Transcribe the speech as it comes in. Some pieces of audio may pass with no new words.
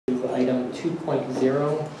to item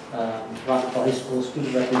 2.0, Rockville High School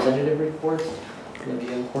Student Representative Reports.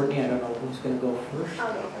 Olivia and Courtney, I don't know who's going to go first.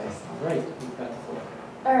 I'll go first. All right, you've got the floor.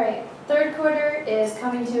 All right, third quarter is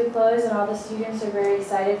coming to a close and all the students are very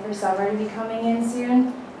excited for summer to be coming in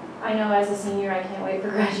soon. I know as a senior I can't wait for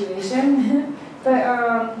graduation.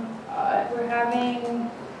 But we're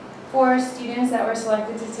having 4 students that were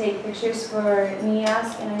selected to take pictures for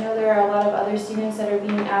NEASC, and I know there are a lot of other students that are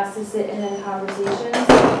being asked to sit in on conversations,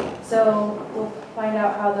 so we'll find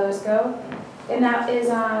out how those go. And that is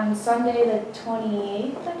on Sunday the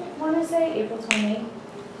 28th, I want to say, April 28th.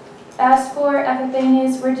 As for FFA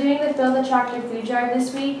news, we're doing the Fill the Tractor food drive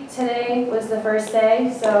this week. Today was the first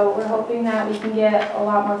day, so we're hoping that we can get a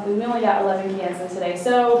lot more food. We only got 11 cans in today,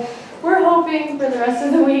 so we're hoping for the rest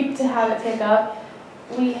of the week to have it pick up.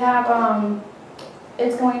 We have,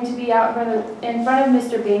 it's going to be out in front of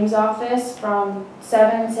Mr. Beam's office from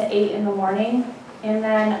 7 to 8 in the morning. And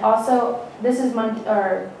then also, this is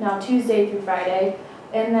Tuesday through Friday.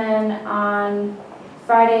 And then on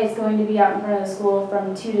Friday, it's going to be out in front of the school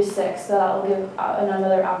from 2 to 6. So that will give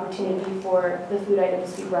another opportunity for the food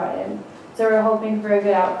items to be brought in. So we're hoping for a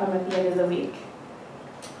good outcome at the end of the week.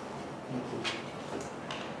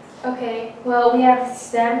 Okay, well, we have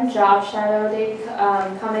STEM Job Shadow Day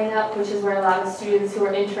coming up, which is where a lot of students who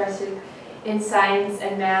are interested in science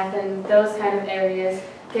and math and those kind of areas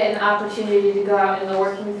get an opportunity to go out in the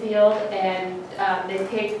working field, and they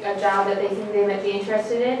pick a job that they think they might be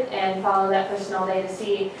interested in and follow that person all day to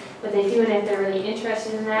see what they do and if they're really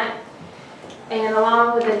interested in that. And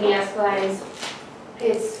along with the NEASC lines,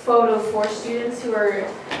 it's photos for students who are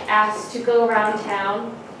asked to go around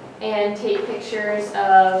town and take pictures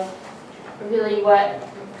of really what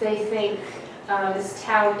they think this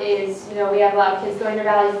town is. You know, we have a lot of kids going to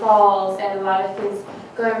Valley Falls and a lot of kids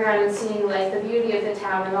going around and seeing like the beauty of the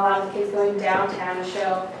town, and a lot of kids going downtown to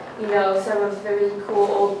show, you know, some of the really cool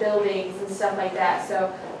old buildings and stuff like that.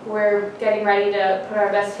 So we're getting ready to put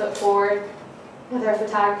our best foot forward with our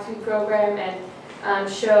photography program and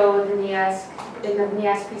show the NEASC, in the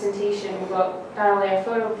NEASC presentation, what not only our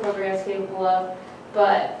photo program is capable of,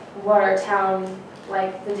 but what our town,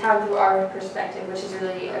 like the town through our perspective, which is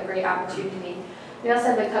really a great opportunity. We also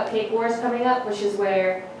have the Cupcake Wars coming up, which is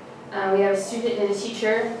where we have a student and a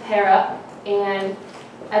teacher pair up, and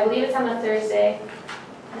I believe it's on a Thursday,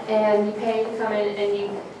 and you pay to come in and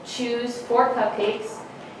you choose 4 cupcakes,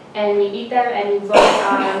 and you eat them and you vote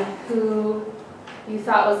on who you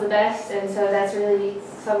thought was the best, and so that's really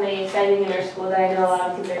something exciting in our school that I know a lot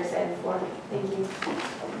of kids are excited for. Thank you.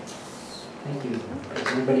 Thank you. Does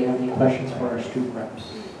anybody have any questions for our student reps?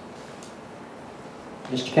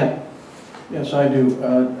 Mr. Kemp. Yes, I do.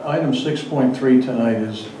 Item 6.3 tonight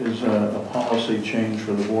is a policy change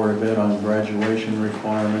for the Board of Ed on graduation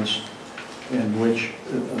requirements, in which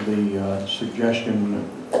the suggestions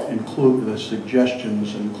include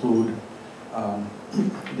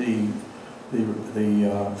the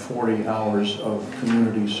 40 hours of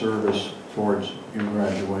community service towards your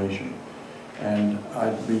graduation. And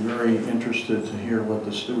I'd be very interested to hear what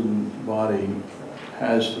the student body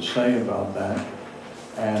has to say about that.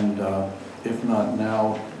 And if not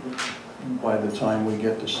now, by the time we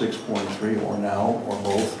get to 6.3, or now, or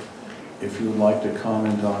both, if you would like to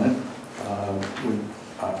comment on it,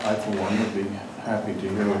 I for one would be happy to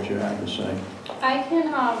hear what you have to say. I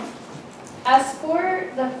can, as for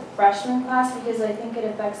the freshman class, because I think it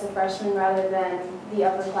affects the freshmen rather than the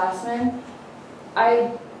upperclassmen,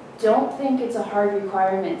 I don't think it's a hard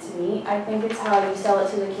requirement to meet. I think it's how you sell it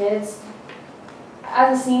to the kids.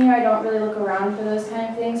 As a senior, I don't really look around for those kind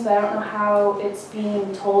of things, but I don't know how it's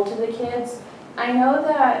being told to the kids. I know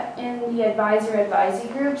that in the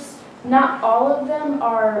advisor-advisee groups, not all of them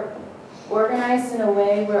are organized in a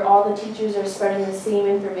way where all the teachers are spreading the same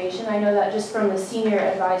information. I know that just from the senior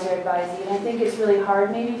advisor-advisee, and I think it's really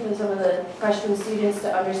hard maybe for some of the freshman students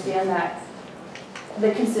to understand that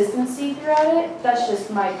the consistency throughout it. That's just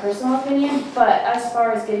my personal opinion, but as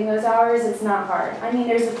far as getting those hours, it's not hard. I mean,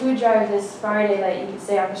 there's a food drive this Friday that you can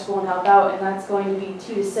stay after school and help out, and that's going to be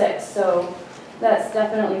 2 to 6, so that's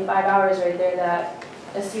definitely 5 hours right there that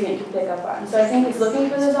a student can pick up on. So I think it's looking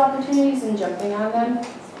for those opportunities and jumping on them,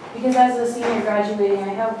 because as a senior graduating,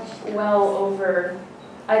 I have well over,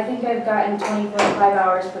 I think I've gotten 24 to 5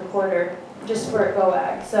 hours per quarter just for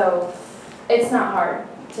GOAG, so it's not hard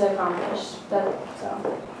to accomplish that. So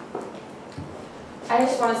I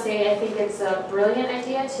just want to say I think it's a brilliant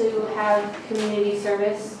idea to have community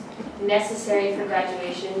service necessary for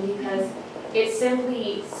graduation, because it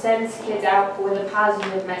simply sends kids out with a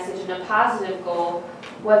positive message and a positive goal,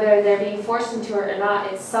 whether they're being forced into it or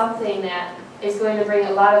not. It's something that is going to bring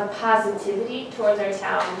a lot of positivity towards our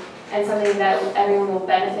town and something that everyone will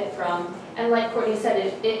benefit from. And like Courtney said,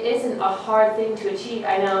 it isn't a hard thing to achieve.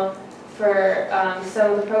 I know for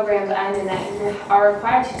some of the programs I'm in that you are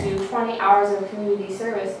required to do 20 hours of community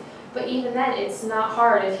service, but even then it's not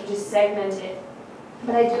hard if you just segment it.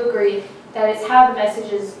 But I do agree that it's how the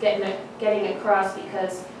message is getting across,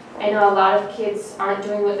 because I know a lot of kids aren't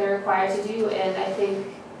doing what they're required to do, and I think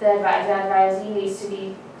the advisee needs to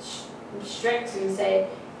be strict and say,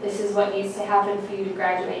 this is what needs to happen for you to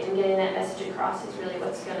graduate, and getting that message across is really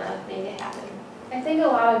what's going to make it happen. I think a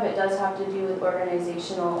lot of it does have to do with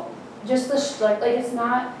organizational, just the, like it's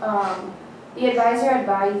not, the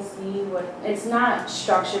advisee, it's not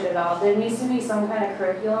structured at all. There needs to be some kind of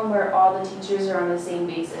curriculum where all the teachers are on the same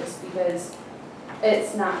basis, because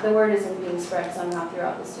it's not, the word isn't being spread somehow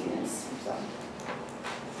throughout the students, so.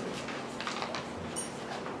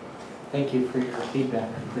 Thank you for your feedback.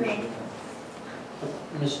 I appreciate that.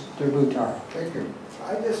 Mr. Buttar. Thank you.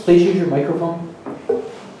 Please use your microphone.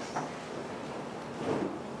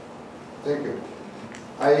 Thank you.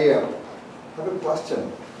 I have a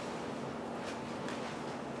question.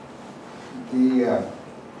 We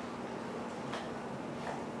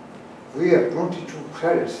have 22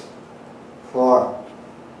 credits for,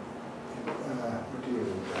 what do you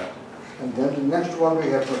do that? And then the next one we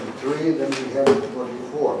have 23, then we have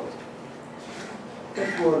 24.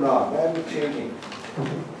 That's going on, that is changing.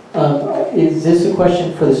 Is this a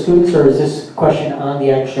question for the students, or is this a question on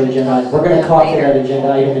the actual agenda? We're going to talk to that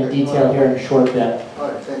agenda item in detail here in a short bit. All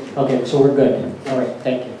right, thank you. Okay, so we're good. All right,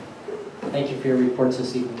 thank you. Thank you for your reports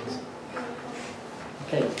this evening.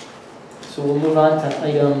 Okay, so we'll move on to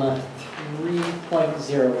item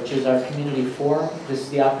 3.0, which is our community forum. This is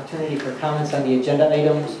the opportunity for comments on the agenda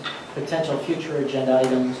items, potential future agenda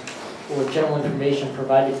items, or general information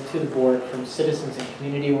provided to the board from citizens and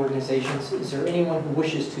community organizations. Is there anyone who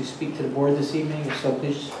wishes to speak to the board this evening? If so,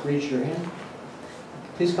 please raise your hand.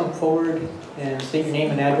 Please come forward and state your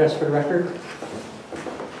name and address for the record.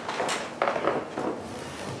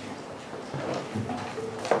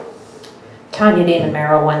 Tanya Damon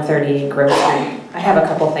Merrill, 138 Grove Street. I have a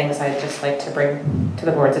couple things I'd just like to bring to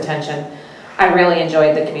the board's attention. I really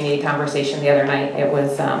enjoyed the community conversation the other night. It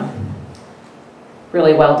was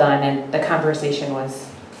really well done, and the conversation was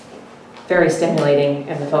very stimulating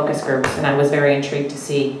in the focus groups, and I was very intrigued to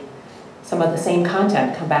see some of the same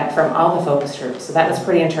content come back from all the focus groups, so that was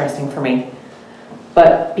pretty interesting for me.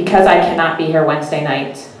 But because I cannot be here Wednesday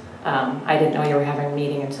night, I didn't know you were having a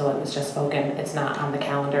meeting until it was just spoken. It's not on the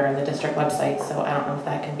calendar and the district website, so I don't know if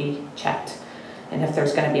that can be checked. And if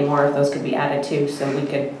there's going to be more, if those could be added too, so we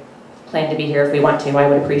could plan to be here if we want to. I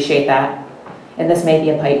would appreciate that. And this may be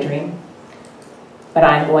a pipe dream, but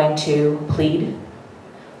I'm going to plead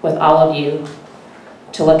with all of you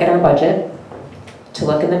to look at our budget, to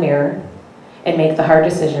look in the mirror, and make the hard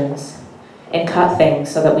decisions, and cut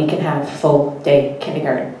things so that we can have full-day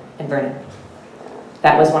kindergarten in Vernon.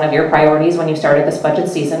 That was one of your priorities when you started this budget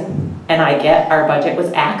season, and I get our budget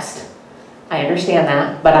was axed. I understand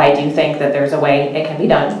that, but I do think that there's a way it can be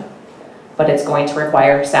done, but it's going to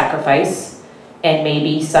require sacrifice and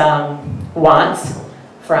maybe some wants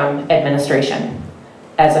from administration.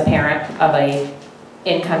 As a parent of a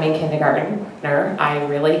incoming kindergartner, I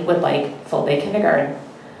really would like full-day kindergarten.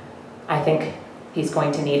 I think he's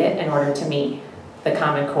going to need it in order to meet the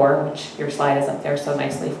Common Core, which your slide is up there so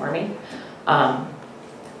nicely for me.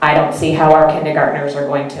 I don't see how our kindergartners are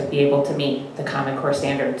going to be able to meet the Common Core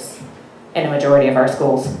standards in a majority of our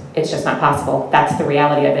schools. It's just not possible. That's the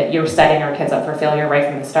reality of it. You're setting our kids up for failure right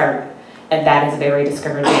from the start, and that is very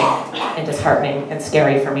discouraging and disheartening and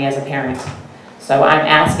scary for me as a parent. So I'm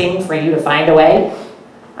asking for you to find a way.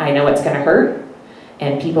 I know it's going to hurt,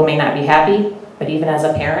 and people may not be happy, but even as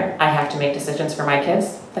a parent, I have to make decisions for my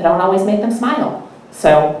kids that don't always make them smile.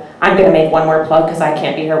 So I'm going to make one more plug because I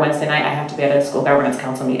can't be here Wednesday night. I have to be at a school governance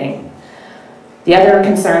council meeting. The other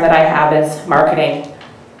concern that I have is marketing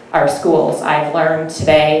our schools. I've learned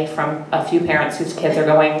today from a few parents whose kids are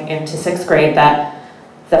going into 6th grade that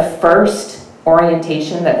the first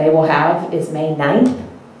orientation that they will have is May 9th.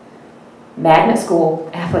 Magnet school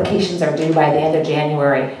applications are due by the end of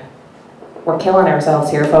January. We're killing ourselves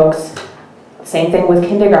here, folks. Same thing with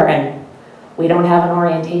kindergarten. We don't have an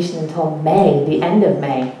orientation until May, the end of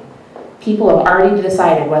May. People have already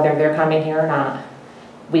decided whether they're coming here or not.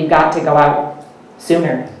 We've got to go out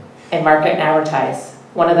sooner and market and advertise.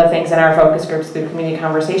 One of the things in our focus groups through community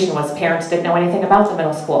conversation was parents didn't know anything about the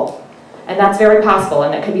middle school. And that's very possible,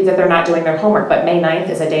 and it could be that they're not doing their homework, but May 9th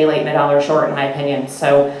is a day late and $1 short in my opinion.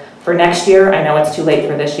 So for next year, I know it's too late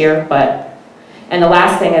for this year, but And the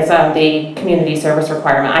last thing is the community service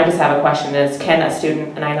requirement. I just have a question is, can a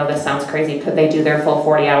student, and I know this sounds crazy, could they do their full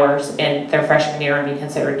 40 hours in their freshman year and be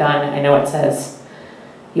considered done? I know it says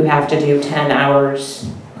you have to do 10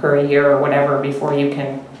 hours per year or whatever before you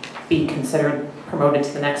can be considered promoted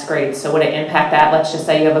to the next grade. So would it impact that? Let's just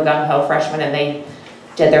say you have a gung-ho freshman and they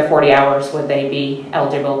did their 40 hours. Would they be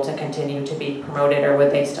eligible to continue to be promoted, or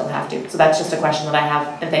would they still have to? So that's just a question that I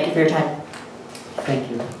have, and thank you for your time.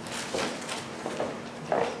 Thank you.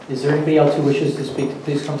 Is there anybody else who wishes to speak?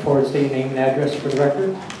 Please come forward, state your name and address for the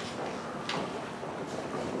record.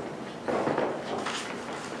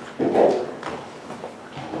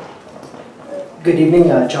 Good evening,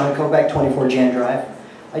 John Kovac, 24 Jan Drive.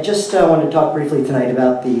 I just wanted to talk briefly tonight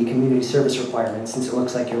about the community service requirements, since it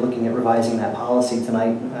looks like you're looking at revising that policy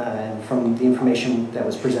tonight, and from the information that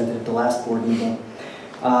was presented at the last board meeting.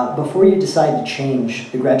 Before you decide to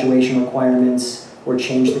change the graduation requirements or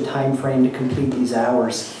change the time frame to complete these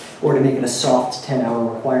hours, or to make it a soft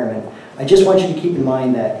 10-hour requirement, I just want you to keep in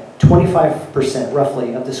mind that 25%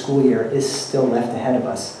 roughly of the school year is still left ahead of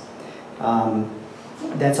us.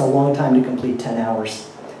 That's a long time to complete 10 hours.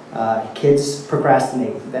 Kids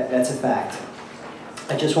procrastinate, that's a fact.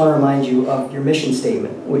 I just want to remind you of your mission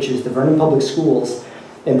statement, which is the Vernon Public Schools,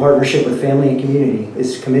 in partnership with family and community,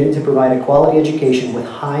 is committed to provide a quality education with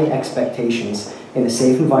high expectations in a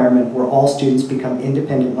safe environment where all students become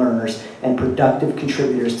independent learners and productive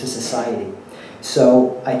contributors to society.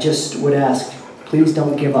 So I just would ask, please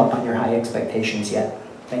don't give up on your high expectations yet.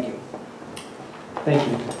 Thank you. Thank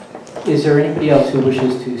you. Is there anybody else who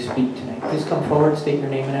wishes to speak tonight? Please come forward, state your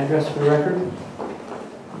name and address for the record.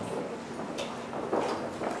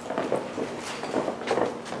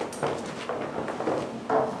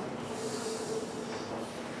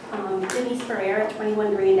 Denise Ferreira,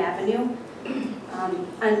 21 Grand Avenue.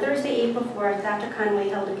 On Thursday, April 4th, Dr. Conway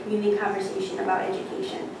held a community conversation about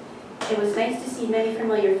education. It was nice to see many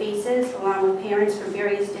familiar faces, along with parents from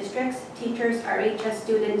various districts, teachers, RHS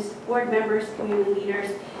students, board members, community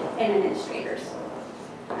leaders, and administrators.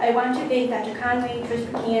 I want to thank Dr. Conway, Trish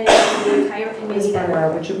Buchanan, and the entire committee. Ms.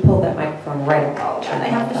 Bernard, would you pull that microphone right up? I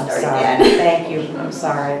have to start again. again. Thank you. I'm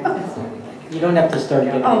sorry. You don't have to start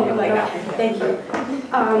again. Oh, okay. Thank you.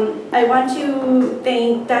 I want to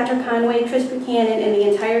thank Dr. Conway, Trish Buchanan, and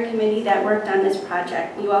the entire committee that worked on this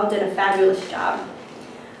project. You all did a fabulous job.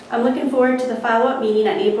 I'm looking forward to the follow-up meeting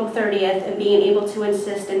on April 30th and being able to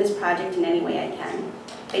assist in this project in any way I can.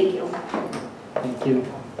 Thank you. Thank you.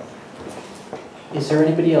 Is there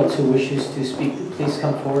anybody else who wishes to speak? Please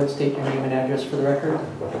come forward, state your name and address for the record.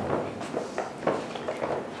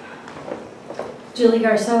 Julie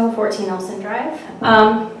Garceau, 14 Olson Drive.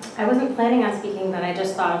 I wasn't planning on speaking, but I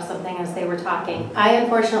just thought of something as they were talking. I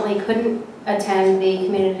unfortunately couldn't attend the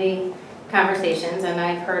community conversations, and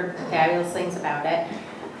I've heard fabulous things about it.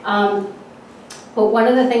 But one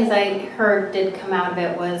of the things I heard did come out of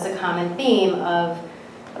it was a common theme of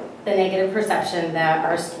the negative perception that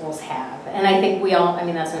our schools have. And I think we all, I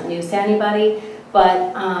mean, that's not news to anybody, but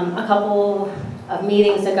a couple of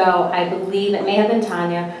meetings ago, I believe it may have been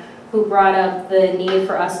Tanya, who brought up the need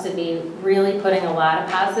for us to be really putting a lot of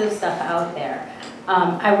positive stuff out there.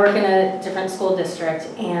 I work in a different school district,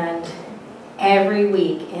 and every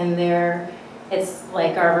week in there, it's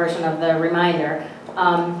like our version of the reminder,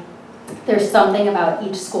 there's something about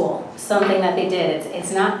each school, something that they did.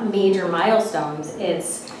 It's not major milestones,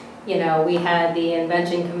 it's, you know, we had the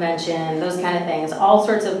invention convention, those kind of things, all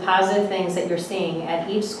sorts of positive things that you're seeing at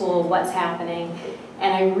each school, what's happening.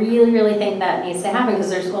 And I really, really think that needs to happen because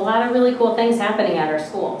there's a lot of really cool things happening at our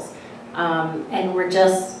schools. And we're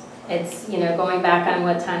just, it's, you know, going back on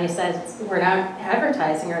what Tanya said, we're not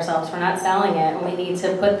advertising ourselves, we're not selling it, and we need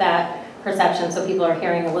to put that perception so people are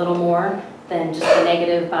hearing a little more than just the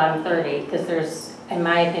negative bottom 30, because there's, in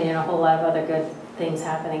my opinion, a whole lot of other good things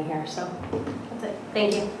happening here. So that's it.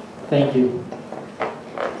 Thank you. Thank you.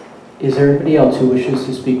 Is there anybody else who wishes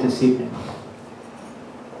to speak this evening?